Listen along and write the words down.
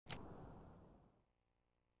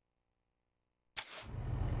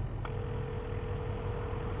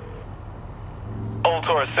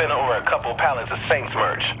tour center or a couple pallets of Saints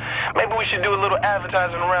merch. Maybe we should do a little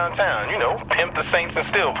advertising around town, you know, pimp the Saints in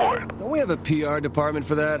Steelport. Don't we have a PR department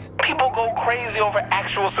for that? People go crazy over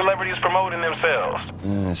actual celebrities promoting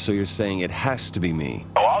themselves. So you're saying it has to be me?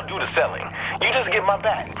 Oh, I'll do the selling. You just get my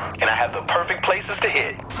back, and I have the perfect places to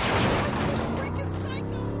hit.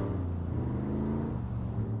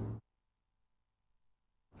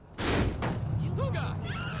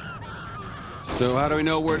 So how do we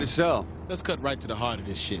know where to sell? Let's cut right to the heart of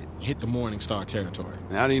this shit. Hit the Morningstar territory.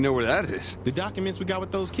 And how do you know where that is? The documents we got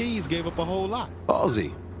with those keys gave up a whole lot.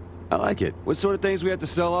 Ballsy. I like it. What sort of things we have to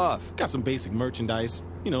sell off? Got some basic merchandise,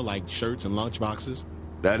 you know, like shirts and lunchboxes.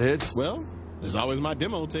 That hit? Well, there's always my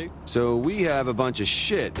demo tape. So we have a bunch of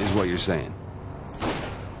shit, is what you're saying.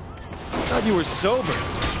 Thought you were sober.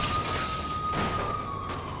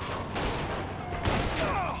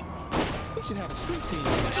 We should have a street team for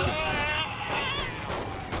this shit.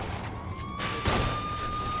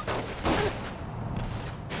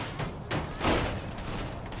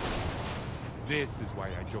 This is why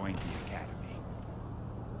I joined the academy.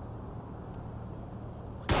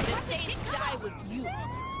 The Saints die with you.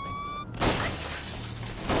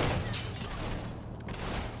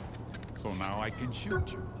 So now I can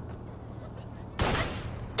shoot you.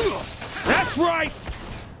 That's right!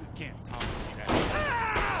 You can't tolerate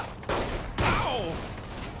that. Ow!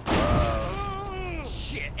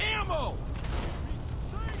 Shit, ammo!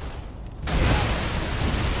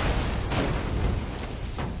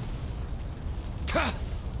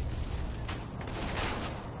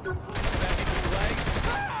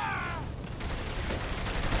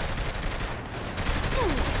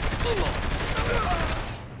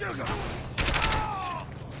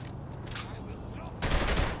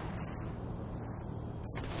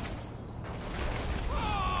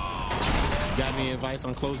 Got any advice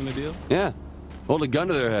on closing the deal? Yeah. Hold a gun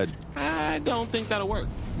to their head. I don't think that'll work.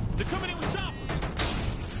 They're coming in with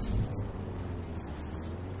choppers.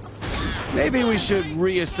 Maybe we should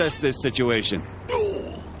reassess this situation.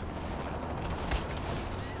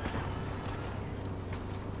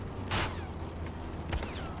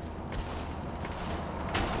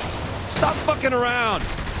 Stop fucking around!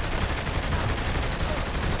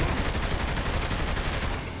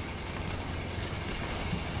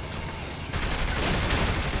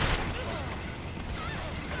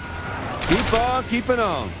 Keep on keeping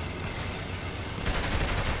on.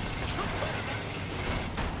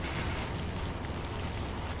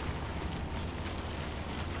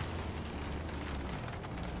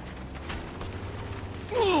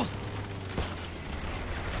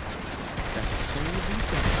 That's as soon as we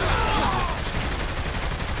done.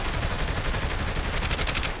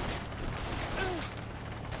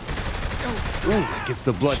 Ooh, that gets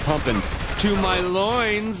the blood pumping to my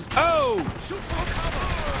loins. Oh! Shoot for cover!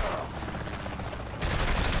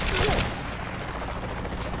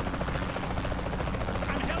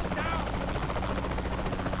 I'm held down!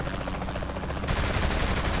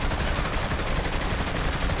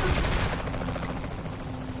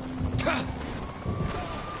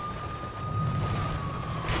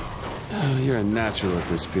 Oh, you're a natural at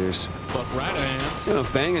this, Pierce. Fuck right I am. You know,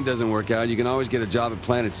 if banging doesn't work out, you can always get a job at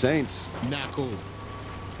Planet Saints. Not cool.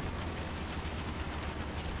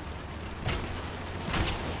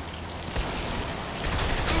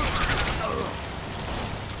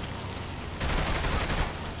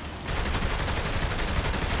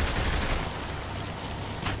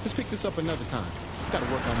 Let's pick this up another time. Gotta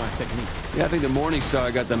work on my technique. Yeah, I think the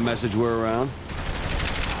Morningstar got the message we're around.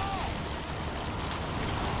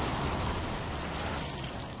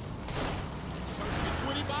 It's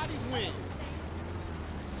 20 bodies win.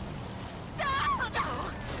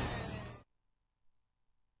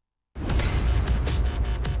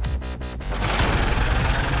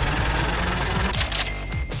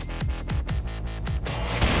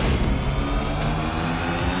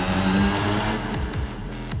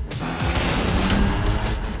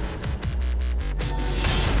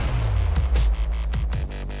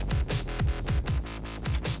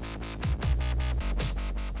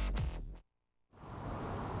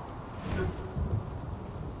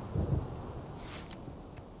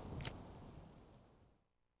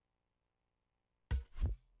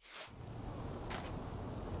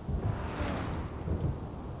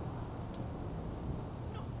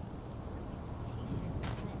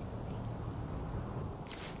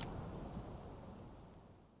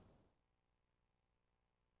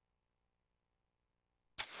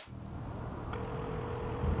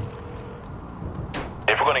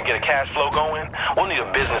 If we're gonna get a cash flow going, we'll need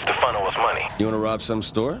a business to funnel us money. You want to rob some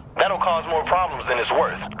store? That'll cause more problems than it's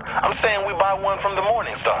worth. I'm saying we buy one from the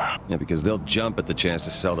Morningstar. Yeah, because they'll jump at the chance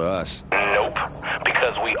to sell to us. Nope.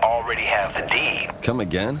 because we already have the deed. Come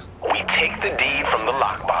again? We take the deed from the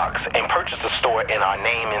lockbox and purchase the store in our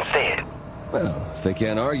name instead. Well, if they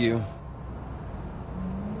can't argue.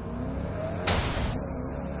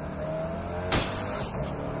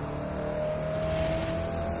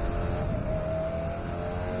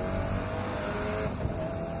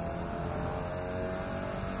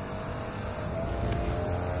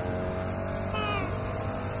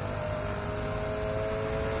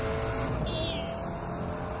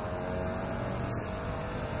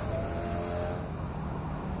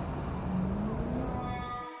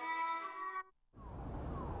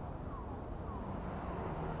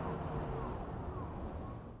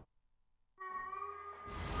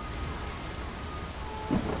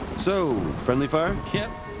 So, friendly fire? Yep.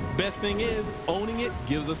 Best thing is, owning it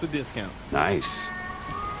gives us a discount. Nice.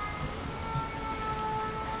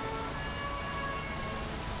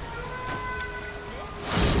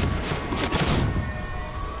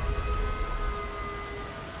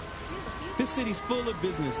 This city's full of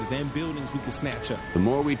businesses and buildings we can snatch up. The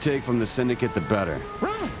more we take from the syndicate, the better.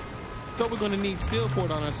 Right. Thought we're gonna need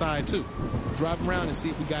Steelport on our side, too. Drive around and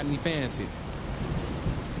see if we got any fans here.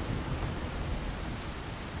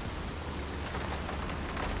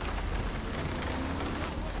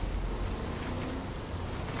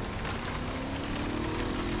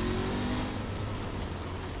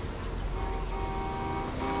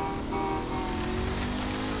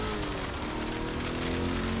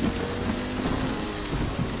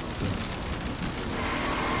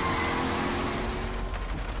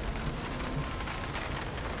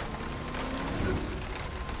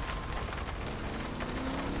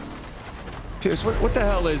 Pierce, what the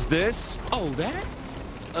hell is this? Oh, that?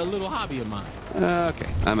 A little hobby of mine. Okay,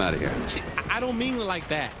 I'm out of here. See, I don't mean it like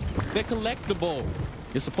that. They're collectible.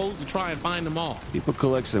 You're supposed to try and find them all. People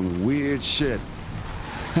collect some weird shit.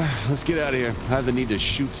 Let's get out of here. I have the need to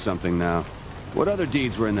shoot something now. What other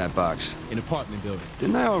deeds were in that box? An apartment building.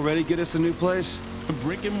 Didn't I already get us a new place?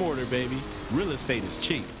 Brick and mortar, baby. Real estate is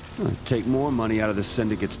cheap. Take more money out of the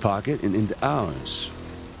syndicate's pocket and into ours.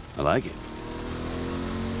 I like it.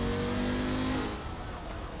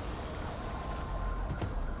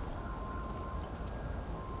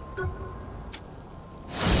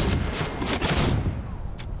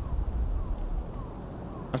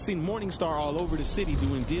 I've seen Morningstar all over the city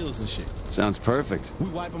doing deals and shit. Sounds perfect. We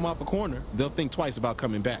wipe them off a corner, they'll think twice about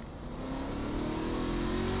coming back.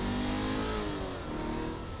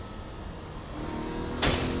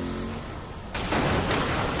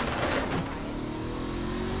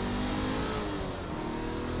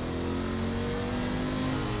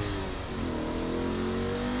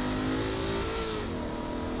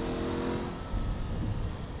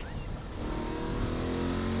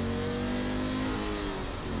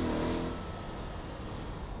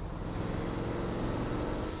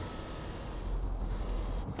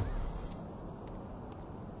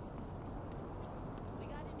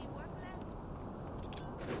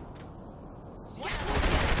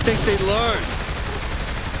 I think they learned.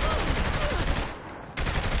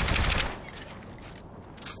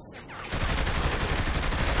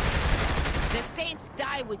 The Saints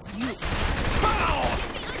die with you.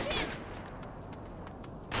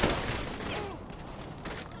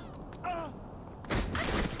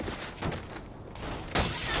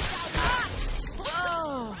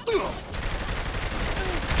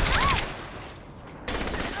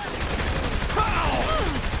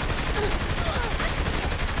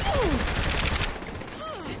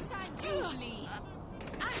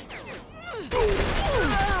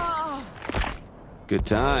 Good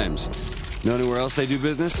times. Know anywhere else they do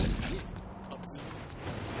business?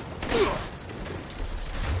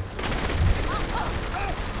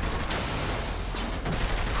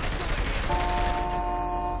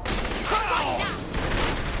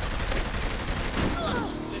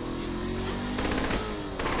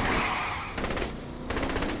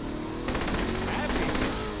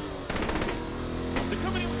 They're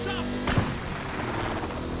coming in with choppers.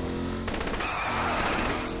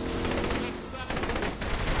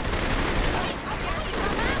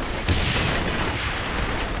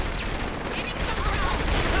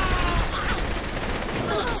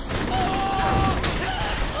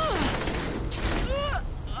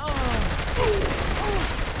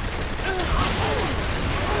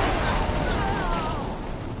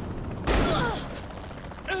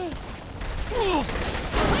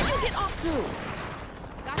 Where'd you get off to?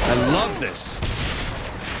 I love this.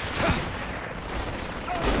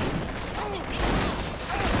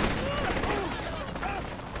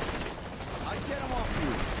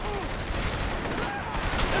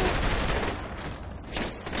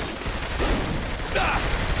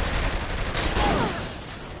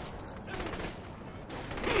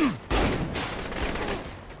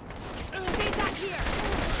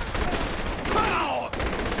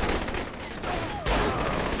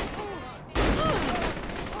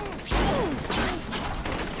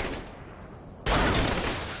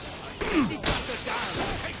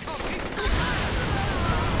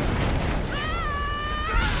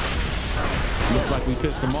 Looks like we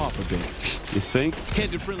pissed them off a bit. You think?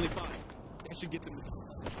 Head to friendly fire. That should get them.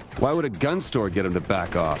 Why would a gun store get him to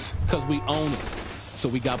back off? Because we own it. So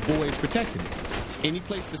we got boys protecting it. Any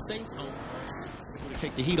place the Saints own, we're going to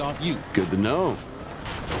take the heat off you. Good to know.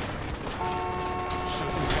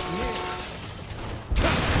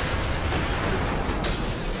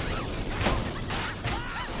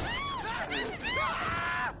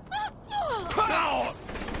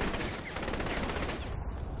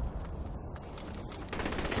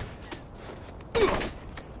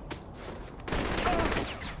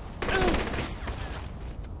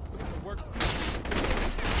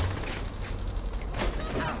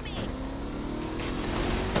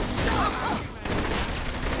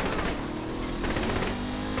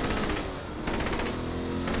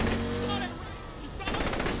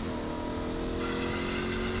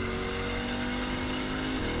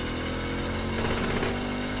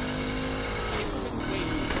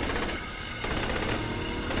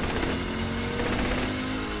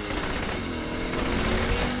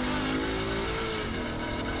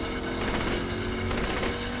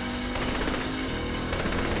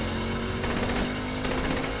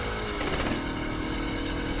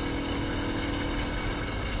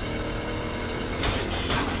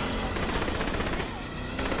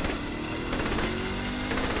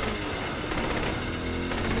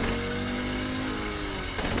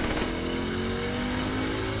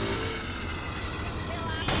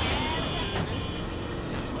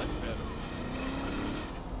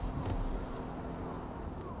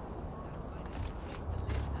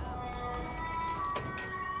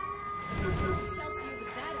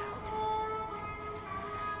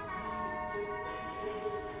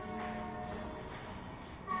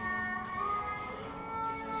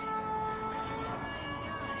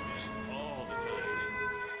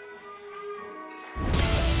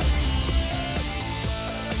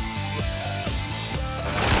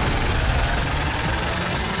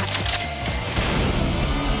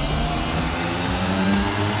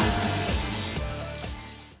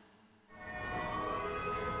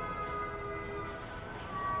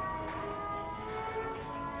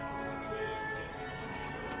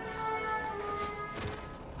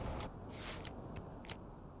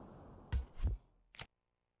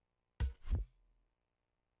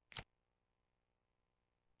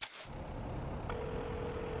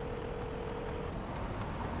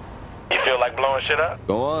 Feel like blowing shit up?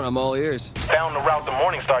 Go on, I'm all ears. Found the route the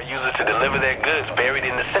Morningstar uses to deliver their goods buried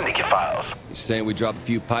in the syndicate files. You saying we drop a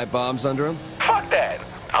few pipe bombs under them? Fuck that.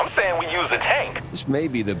 I'm saying we use a tank. This may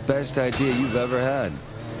be the best idea you've ever had.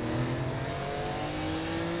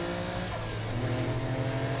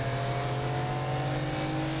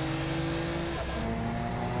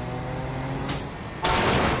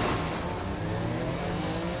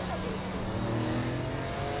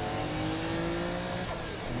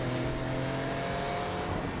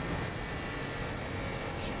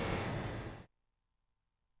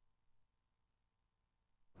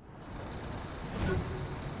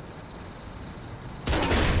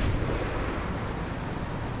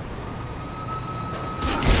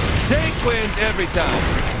 Tank wins every time.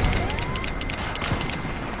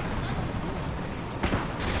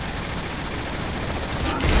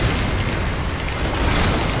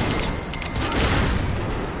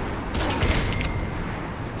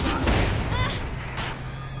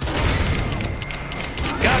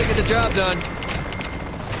 Gotta get the job done.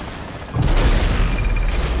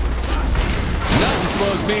 Nothing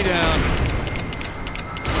slows me down.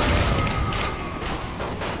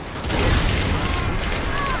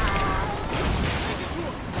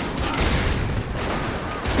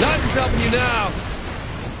 Nothing's helping you now.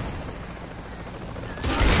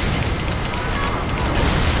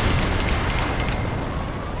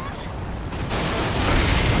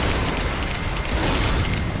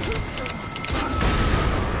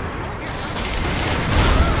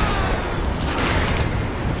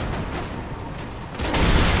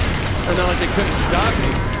 It's not like they couldn't stop me.